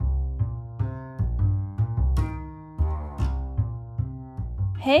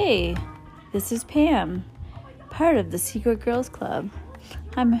Hey, this is Pam, part of the Secret Girls Club.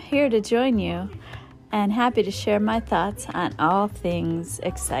 I'm here to join you and happy to share my thoughts on all things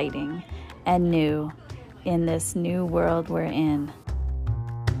exciting and new in this new world we're in.